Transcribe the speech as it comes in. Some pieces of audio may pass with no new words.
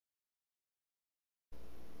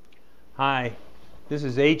Hi, this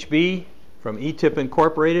is HB from ETIP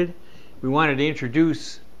Incorporated. We wanted to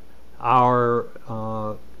introduce our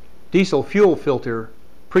diesel fuel filter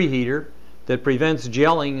preheater that prevents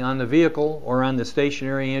gelling on the vehicle or on the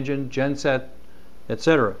stationary engine, genset,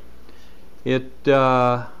 etc. It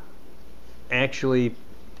actually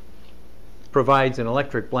provides an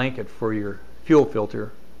electric blanket for your fuel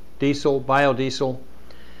filter, diesel, biodiesel.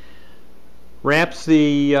 Wraps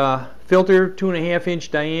the filter,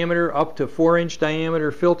 2.5-inch diameter up to 4-inch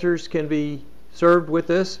diameter filters can be served with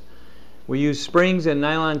this. We use springs and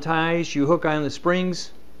nylon ties. You hook on the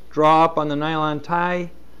springs, draw up on the nylon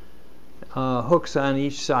tie, hooks on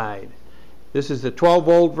each side. This is the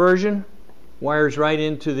 12-volt version, wires right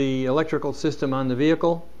into the electrical system on the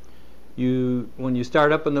vehicle. When you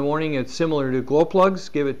start up in the morning, it's similar to glow plugs.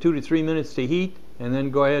 Give it 2 to 3 minutes to heat and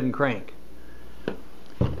then go ahead and crank.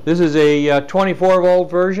 This is a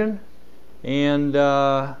 24-volt version and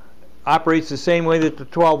operates the same way that the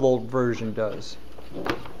 12-volt version does.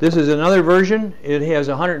 This is another version. It has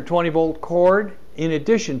a 120-volt cord in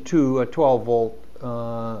addition to a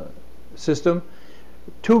 12-volt system.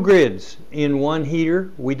 2 grids in one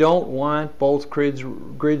heater. We don't want both grids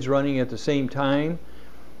running at the same time.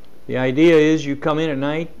 The idea is you come in at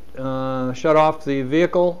night, shut off the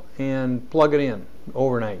vehicle and plug it in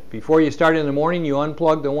overnight. Before you start in the morning, you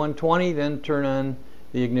unplug the 120, then turn on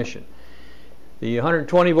the ignition. The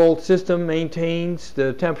 120-volt system maintains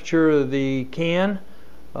the temperature of the can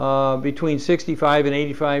between 65 and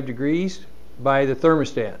 85 degrees by the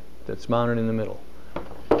thermostat that's mounted in the middle.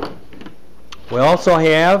 We also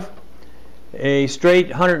have a straight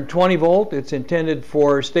 120-volt. It's intended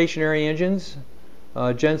for stationary engines,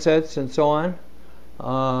 gensets, and so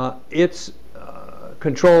on. It's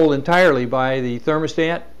controlled entirely by the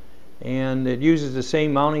thermostat, and it uses the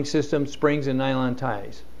same mounting system, springs and nylon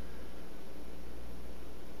ties.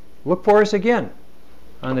 Look for us again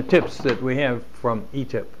on the tips that we have from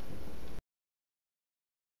ETIP.